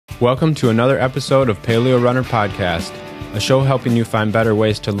Welcome to another episode of Paleo Runner Podcast, a show helping you find better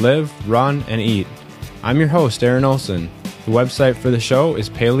ways to live, run, and eat. I'm your host, Aaron Olson. The website for the show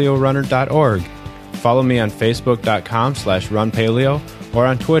is paleorunner.org. Follow me on facebook.com/runpaleo or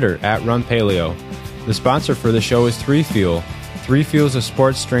on Twitter @runpaleo. The sponsor for the show is 3Fuel. 3Fuel is a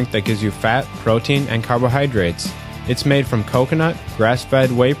sports drink that gives you fat, protein, and carbohydrates. It's made from coconut,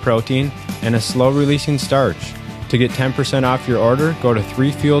 grass-fed whey protein, and a slow-releasing starch. To get 10% off your order, go to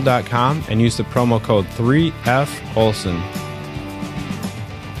 3fuel.com and use the promo code 3FOLSON.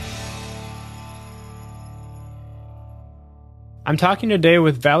 I'm talking today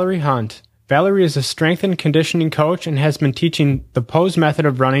with Valerie Hunt. Valerie is a strength and conditioning coach and has been teaching the pose method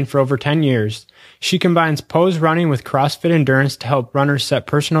of running for over 10 years. She combines pose running with CrossFit endurance to help runners set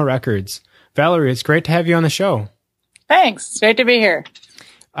personal records. Valerie, it's great to have you on the show. Thanks. It's great to be here.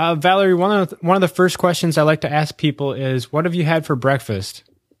 Valerie, one of the first questions I like to ask people is, what have you had for breakfast?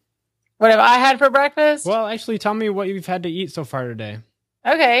 What have I had for breakfast? Well, actually, tell me what you've had to eat so far today.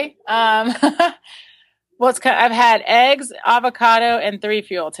 Okay. I've had eggs, avocado, and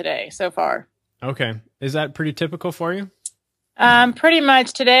 3Fuel today so far. Okay. Is that pretty typical for you? Pretty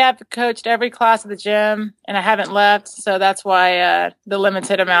much. Today I've coached every class at the gym, and I haven't left, so that's why the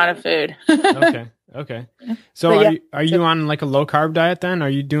limited amount of food. Okay. So yeah, are you on like a low carb diet then? Are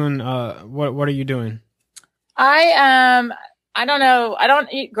you doing what are you doing? I don't know. I don't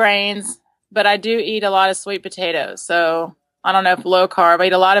eat grains, but I do eat a lot of sweet potatoes. So I don't know if low carb. I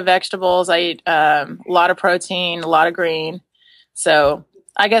eat a lot of vegetables. I eat a lot of protein, a lot of green. So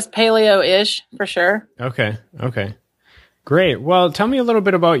I guess paleo-ish for sure. Okay. Great. Well, tell me a little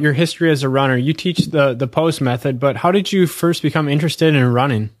bit about your history as a runner. You teach the pose method, but how did you first become interested in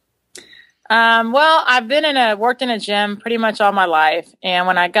running? Well, I've worked in a gym pretty much all my life. And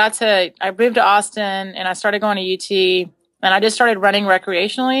when I moved to Austin and I started going to UT and I just started running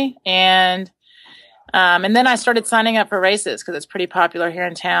recreationally. And then I started signing up for races because it's pretty popular here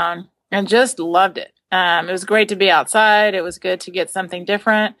in town and just loved it. It was great to be outside. It was good to get something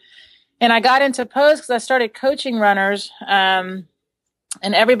different. And I got into pose because I started coaching runners, and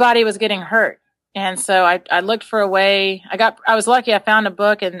everybody was getting hurt. And so I looked for a way. I was lucky. I found a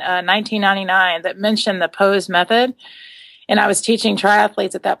book in 1999 that mentioned the pose method, and I was teaching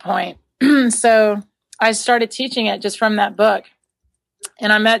triathletes at that point. So I started teaching it just from that book.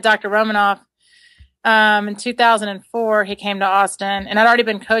 And I met Dr. Romanoff in 2004. He came to Austin, and I'd already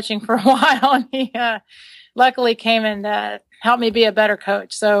been coaching for a while. And he luckily came and helped me be a better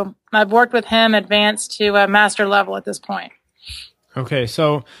coach. So I've worked with him, advanced to a master level at this point. Okay,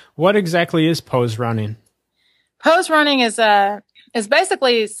 so what exactly is pose running? Pose running is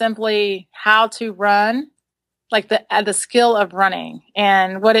basically simply how to run, like the skill of running.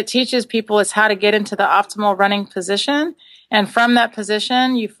 And what it teaches people is how to get into the optimal running position. And from that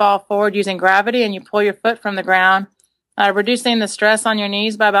position, you fall forward using gravity and you pull your foot from the ground, reducing the stress on your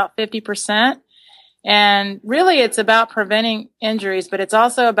knees by about 50%. And really, it's about preventing injuries, but it's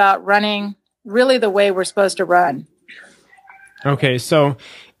also about running really the way we're supposed to run. Okay, so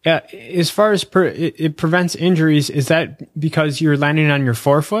as far as it prevents injuries, is that because you're landing on your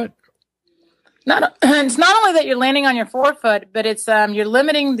forefoot? It's not only that you're landing on your forefoot, but it's you're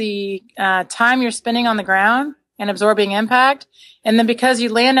limiting the time you're spending on the ground and absorbing impact. And then because you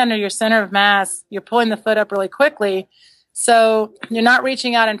land under your center of mass, you're pulling the foot up really quickly. So you're not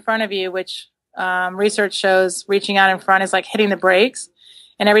reaching out in front of you, which research shows reaching out in front is like hitting the brakes.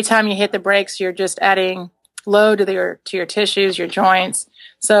 And every time you hit the brakes, you're just adding load to your tissues, your joints.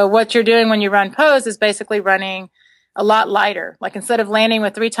 So what you're doing when you run pose is basically running a lot lighter. Like instead of landing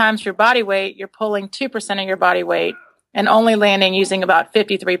with 3 times your body weight, you're pulling 2% of your body weight and only landing using about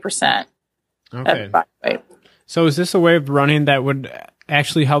 53% of body weight. So is this a way of running that would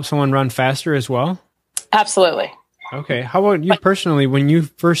actually help someone run faster as well? Absolutely. Okay. How about you personally? When you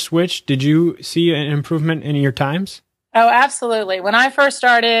first switched, did you see an improvement in your times? Oh, absolutely. When I first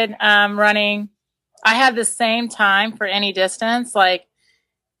started running, I had the same time for any distance. Like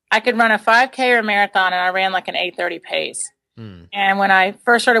I could run a 5K or a marathon and I ran like an 8:30 pace. And when I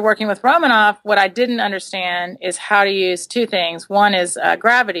first started working with Romanoff, what I didn't understand is how to use 2 things. One is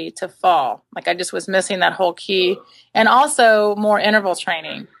gravity to fall. Like I just was missing that whole key, and also more interval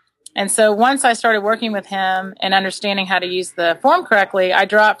training. And so once I started working with him and understanding how to use the form correctly, I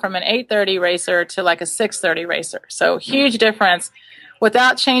dropped from an 8:30 racer to like a 6:30 racer. So huge difference.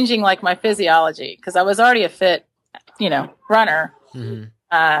 Without changing like my physiology, because I was already a fit, runner.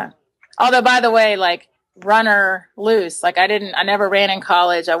 Mm-hmm. Although, by the way, like runner loose, like I never ran in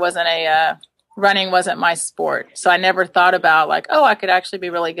college. I wasn't running wasn't my sport. So I never thought about like, oh, I could actually be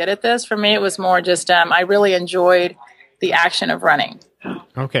really good at this. For me, it was more just, I really enjoyed the action of running.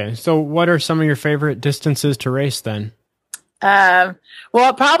 Okay. So what are some of your favorite distances to race then?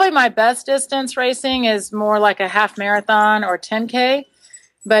 Well, probably my best distance racing is more like a half marathon or 10K.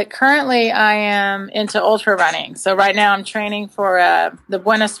 But currently I am into ultra running. So right now I'm training for the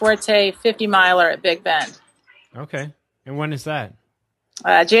Buena Suerte 50 miler at Big Bend. Okay. And when is that?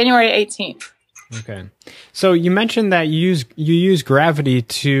 January 18th. Okay. So you mentioned that you use gravity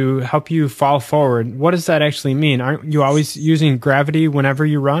to help you fall forward. What does that actually mean? Aren't you always using gravity whenever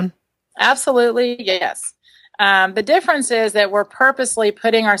you run? Absolutely, yes. The difference is that we're purposely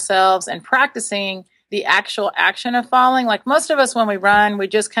putting ourselves and practicing the actual action of falling. Like most of us, when we run, we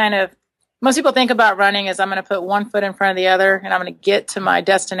just most people think about running as I'm going to put one foot in front of the other and I'm going to get to my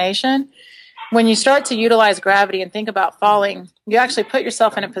destination. When you start to utilize gravity and think about falling, you actually put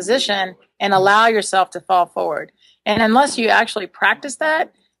yourself in a position and allow yourself to fall forward. And unless you actually practice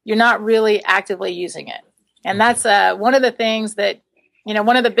that, you're not really actively using it. And that's one of the things that,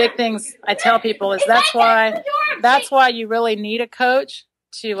 one of the big things I tell people is that's why you really need a coach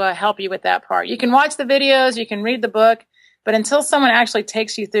to help you with that part. You can watch the videos, you can read the book, but until someone actually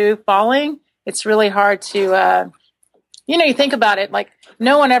takes you through falling, it's really hard to, you think about it, like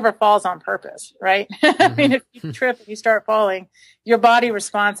no one ever falls on purpose, right? I mean, if you trip, if you start falling, your body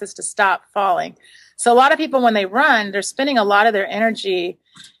response is to stop falling. So a lot of people, when they run, they're spending a lot of their energy,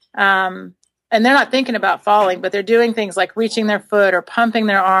 and they're not thinking about falling, but they're doing things like reaching their foot or pumping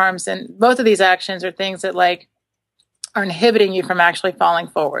their arms. And both of these actions are things that are inhibiting you from actually falling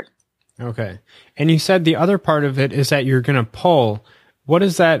forward. Okay. And you said the other part of it is that you're going to pull. What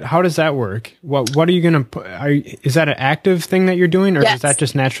is that? How does that work? What are you going to, is that an active thing that you're doing, or Yes. does that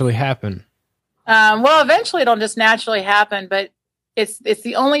just naturally happen? Well, eventually it'll just naturally happen, but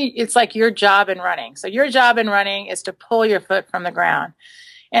it's like your job in running. So your job in running is to pull your foot from the ground.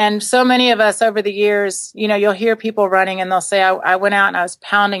 And so many of us over the years, you'll hear people running and they'll say, I went out and I was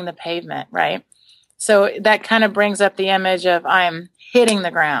pounding the pavement, right? So that kind of brings up the image of I'm hitting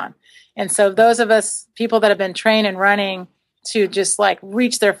the ground. And so those of us, people that have been trained in running to just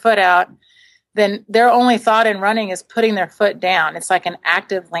reach their foot out, then their only thought in running is putting their foot down. It's like an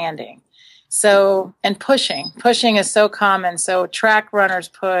active landing. So, and pushing is so common. So track runners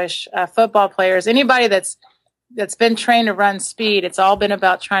push, football players, anybody that's been trained to run speed, it's all been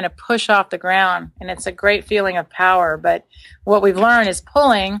about trying to push off the ground. And it's a great feeling of power. But what we've learned is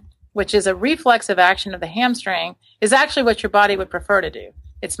pulling, which is a reflexive action of the hamstring, is actually what your body would prefer to do.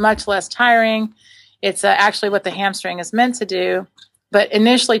 It's much less tiring. It's actually what the hamstring is meant to do. But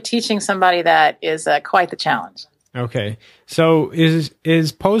initially teaching somebody that is quite the challenge. Okay. So is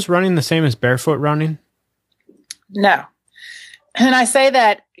pose running the same as barefoot running? No. And I say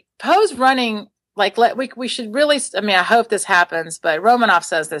that pose running, we should really, I hope this happens, but Romanoff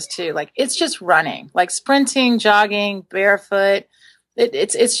says this too. It's just running, sprinting, jogging, barefoot.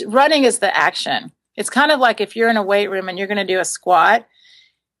 It's running is the action. It's kind of like if you're in a weight room and you're going to do a squat.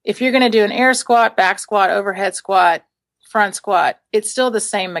 If you're going to do an air squat, back squat, overhead squat, front squat, it's still the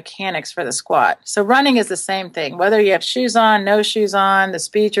same mechanics for the squat. So running is the same thing. Whether you have shoes on, no shoes on, the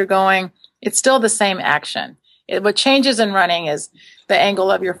speed you're going, it's still the same action. What changes in running is the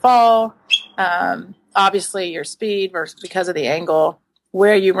angle of your fall, obviously your speed because of the angle,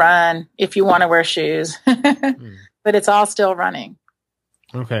 where you run, if you want to wear shoes, but it's all still running.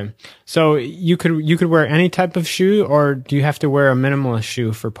 Okay. So you could wear any type of shoe, or do you have to wear a minimalist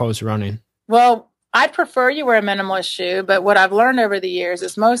shoe for pose running? Well, I'd prefer you wear a minimalist shoe, but what I've learned over the years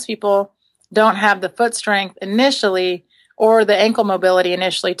is most people don't have the foot strength initially or the ankle mobility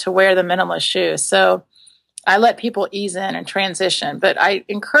initially to wear the minimalist shoe. So I let people ease in and transition, but I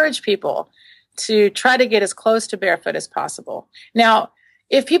encourage people to try to get as close to barefoot as possible. Now,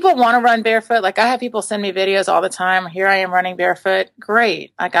 if people want to run barefoot, I have people send me videos all the time. Here I am running barefoot.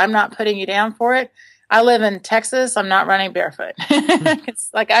 Great. I'm not putting you down for it. I live in Texas. I'm not running barefoot.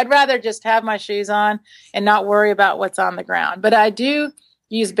 It's I'd rather just have my shoes on and not worry about what's on the ground. But I do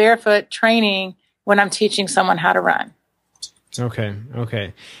use barefoot training when I'm teaching someone how to run.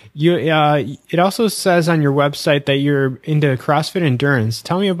 Okay. It also says on your website that you're into CrossFit Endurance.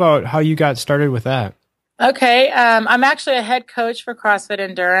 Tell me about how you got started with that. Okay. I'm actually a head coach for CrossFit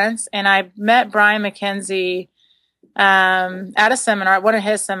Endurance, and I met Brian McKenzie at a seminar, one of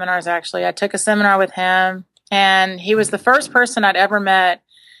his seminars, actually. I took a seminar with him, and he was the first person I'd ever met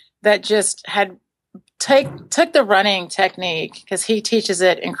that just had took the running technique, because he teaches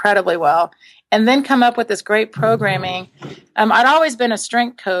it incredibly well, and then come up with this great programming. I'd always been a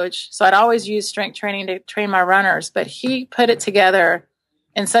strength coach, so I'd always used strength training to train my runners, but he put it together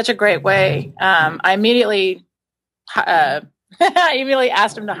in such a great way. I immediately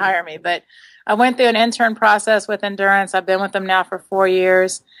asked him to hire me, but I went through an intern process with Endurance. I've been with them now for 4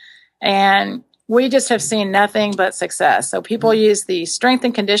 years, and we just have seen nothing but success. So people use the strength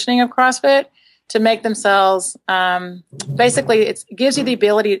and conditioning of CrossFit to make themselves, basically it gives you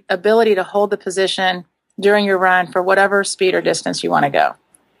the ability to hold the position during your run for whatever speed or distance you want to go.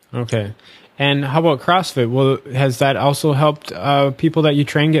 Okay. And how about CrossFit? Well, has that also helped people that you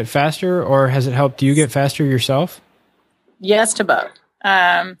train get faster, or has it helped you get faster yourself? Yes to both.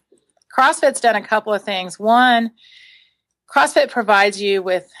 CrossFit's done a couple of things. One, CrossFit provides you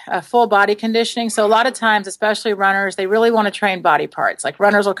with full body conditioning. So a lot of times, especially runners, they really want to train body parts. Like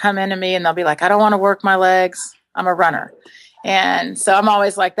runners will come into me and they'll be like, I don't want to work my legs. I'm a runner. And so I'm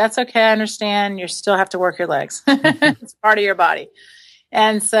always like, that's okay. I understand. You still have to work your legs. It's part of your body.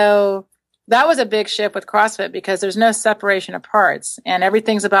 And so that was a big shift with CrossFit because there's no separation of parts and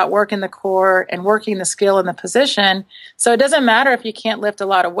everything's about working the core and working the skill and the position. So it doesn't matter if you can't lift a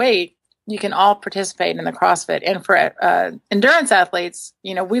lot of weight. You can all participate in the CrossFit. And for endurance athletes,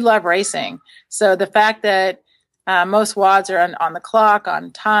 you know, we love racing. So the fact that most WODs are on the clock,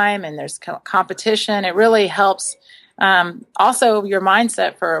 on time, and there's competition, it really helps also your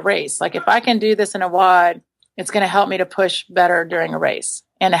mindset for a race. Like if I can do this in a WOD, it's going to help me to push better during a race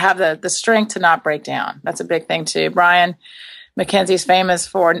and to have the strength to not break down. That's a big thing too. Brian McKenzie's famous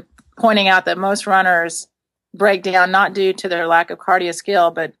for pointing out that most runners break down not due to their lack of cardio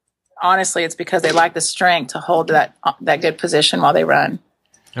skill, but honestly, it's because they lack the strength to hold that good position while they run.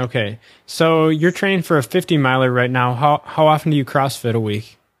 Okay. So you're training for a 50 miler right now. How often do you CrossFit a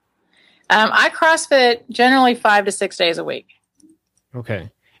week? I CrossFit generally 5 to 6 days a week. Okay.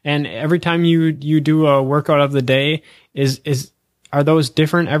 And every time you do a workout of the day, are those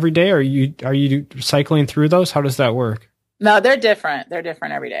different every day? Or are you cycling through those? How does that work? No, they're different. They're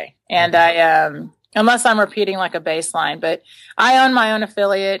different every day. And I unless I'm repeating like a baseline, but I own my own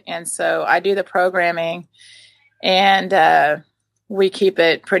affiliate. And so I do the programming and, we keep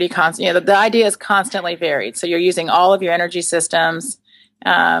it pretty constant. You know, the idea is constantly varied. So you're using all of your energy systems.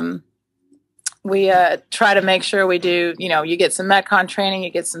 We try to make sure we do, you know, you get some Metcon training, you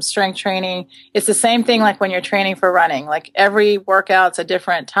get some strength training. It's the same thing like when you're training for running. Like every workout's a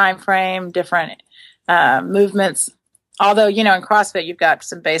different time frame, different movements. Although, you know, in CrossFit, you've got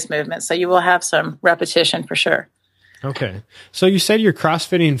some base movements, so you will have some repetition for sure. Okay. So you said you're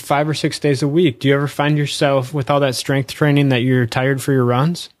CrossFitting 5 or 6 days a week. Do you ever find yourself with all that strength training that you're tired for your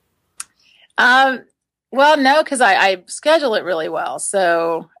runs? Well, no, because I schedule it really well.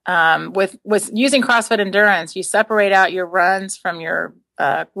 So with using CrossFit Endurance, you separate out your runs from your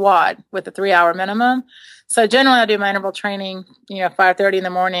WOD with a 3-hour minimum. So generally, I do my interval training, 5:30 in the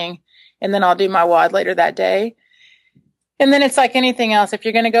morning, and then I'll do my WOD later that day. And then it's like anything else. If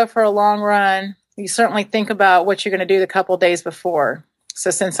you're going to go for a long run, you certainly think about what you're going to do the couple days before. So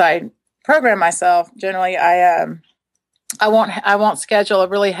since I program myself, generally I won't schedule a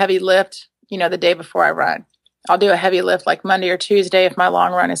really heavy lift, the day before I run. I'll do a heavy lift like Monday or Tuesday if my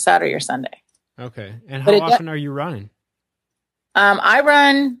long run is Saturday or Sunday. Okay. And how often are you running? I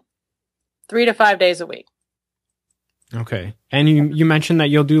run 3 to 5 days a week. Okay. And you mentioned that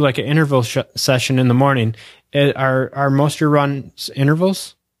you'll do like an interval session in the morning. Are most of your runs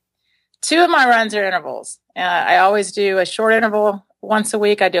intervals? 2 of my runs are intervals. I always do a short interval once a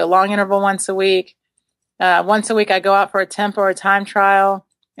week. I do a long interval once a week. Once a week I go out for a tempo or time trial.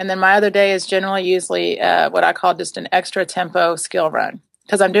 And then my other day is usually what I call just an extra tempo skill run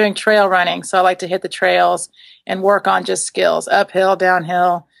because I'm doing trail running. So I like to hit the trails and work on just skills, uphill,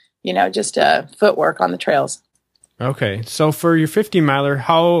 downhill, just footwork on the trails. Okay. So for your 50 miler,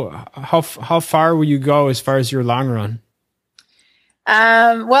 how far will you go as far as your long run?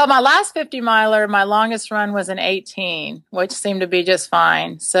 Well, my last 50 miler, my longest run was an 18, which seemed to be just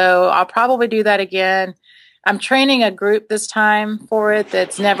fine. So I'll probably do that again. I'm training a group this time for it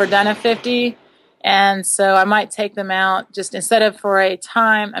that's never done a 50. And so I might take them out just instead of for a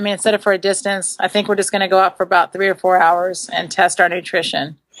distance, I think we're just going to go out for about 3 or 4 hours and test our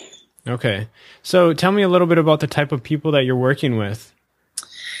nutrition. Okay. So tell me a little bit about the type of people that you're working with.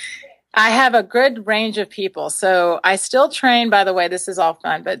 I have a good range of people. So I still train, by the way, this is all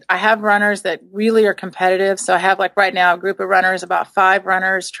fun, but I have runners that really are competitive. So I have like right now a group of runners, about 5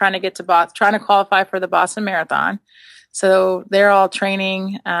 runners trying to qualify for the Boston Marathon. So they're all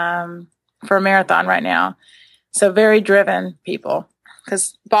training for a marathon right now. So very driven people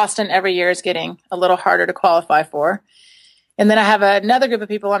because Boston every year is getting a little harder to qualify for. And then I have another group of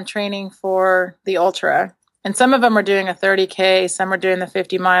people I'm training for the ultra. And some of them are doing a 30K, some are doing the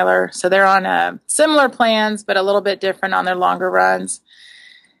 50 miler. So they're on similar plans, but a little bit different on their longer runs.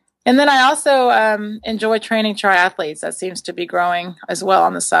 And then I also enjoy training triathletes. That seems to be growing as well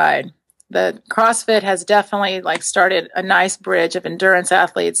on the side. the CrossFit has definitely like started a nice bridge of endurance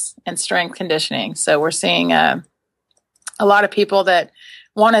athletes and strength conditioning. So we're seeing a lot of people that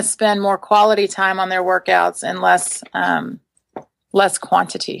want to spend more quality time on their workouts and less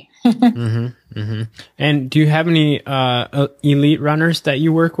quantity. Mm-hmm, mm-hmm. And do you have any elite runners that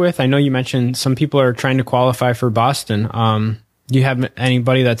you work with? I know you mentioned some people are trying to qualify for Boston. Do you have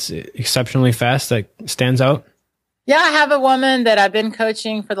anybody that's exceptionally fast that stands out? Yeah, I have a woman that I've been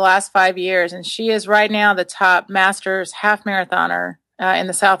coaching for the last 5 years, and she is right now the top Masters half marathoner in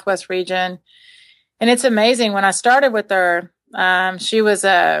the Southwest region. And it's amazing. When I started with her, she was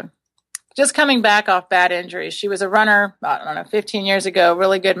just coming back off bad injuries. She was a runner, I don't know, 15 years ago,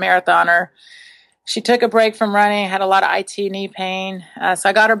 really good marathoner. She took a break from running, had a lot of IT knee pain. So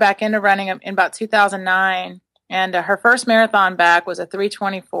I got her back into running in about 2009. And her first marathon back was a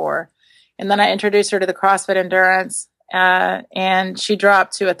 3:24. And then I introduced her to the CrossFit Endurance, and she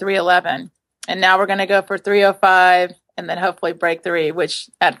dropped to a 3:11. And now we're going to go for 3:05 and then hopefully break 3, which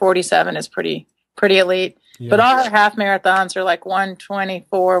at 47 is pretty elite. Yeah. But all her half marathons are like 1:24,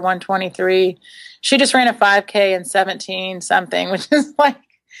 1:23. She just ran a 5K in 17 something, which is like,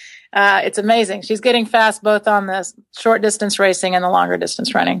 it's amazing. She's getting fast both on the short distance racing and the longer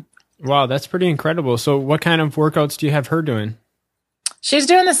distance running. Wow, that's pretty incredible. So what kind of workouts do you have her doing? She's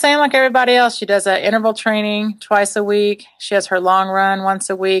doing the same like everybody else. She does interval training twice a week. She has her long run once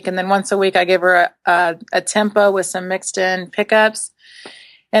a week. And then once a week, I give her a tempo with some mixed in pickups.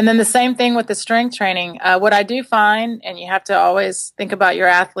 And then the same thing with the strength training. What I do find, and you have to always think about your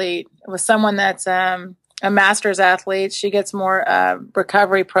athlete, with someone that's a master's athlete, she gets more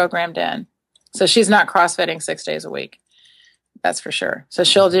recovery programmed in. So she's not CrossFitting 6 days a week. That's for sure. So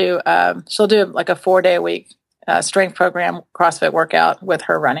she'll do like a 4-day a week strength program CrossFit workout with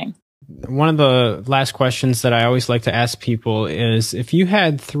her running. One of the last questions that I always like to ask people is, if you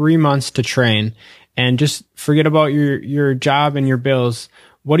had 3 months to train and just forget about your job and your bills,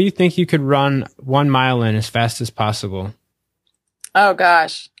 what do you think you could run 1 mile in as fast as possible? Oh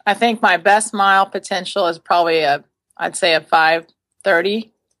gosh. I think my best mile potential is probably I'd say a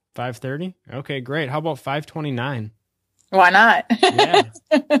 5:30. 5:30? Okay, great. How about 5:29? Why not? Yeah.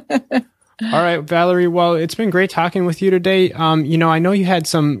 All right, Valerie. Well, it's been great talking with you today. I know you had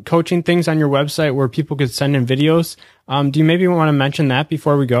some coaching things on your website where people could send in videos. Do you maybe want to mention that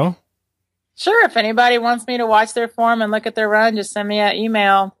before we go? Sure. If anybody wants me to watch their form and look at their run, just send me an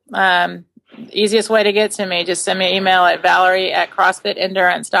email. Easiest way to get to me, just send me an email at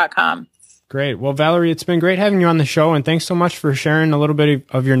valerie@crossfitendurance.com. Great. Well, Valerie, it's been great having you on the show, and thanks so much for sharing a little bit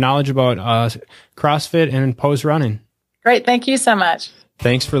of your knowledge about CrossFit and pose running. Great. Thank you so much.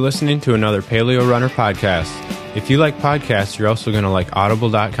 Thanks for listening to another Paleo Runner podcast. If you like podcasts, you're also going to like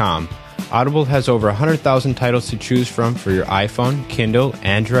Audible.com. Audible has over 100,000 titles to choose from for your iPhone, Kindle,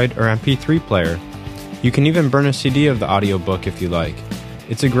 Android, or MP3 player. You can even burn a CD of the audiobook if you like.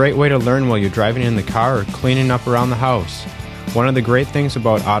 It's a great way to learn while you're driving in the car or cleaning up around the house. One of the great things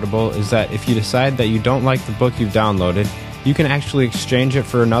about Audible is that if you decide that you don't like the book you've downloaded, you can actually exchange it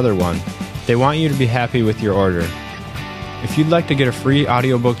for another one. They want you to be happy with your order. If you'd like to get a free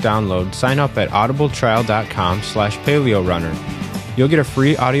audiobook download, sign up at audibletrial.com/paleorunner. You'll get a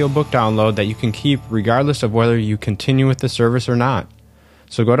free audiobook download that you can keep regardless of whether you continue with the service or not.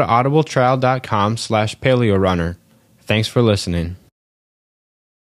 So go to audibletrial.com/paleorunner. Thanks for listening.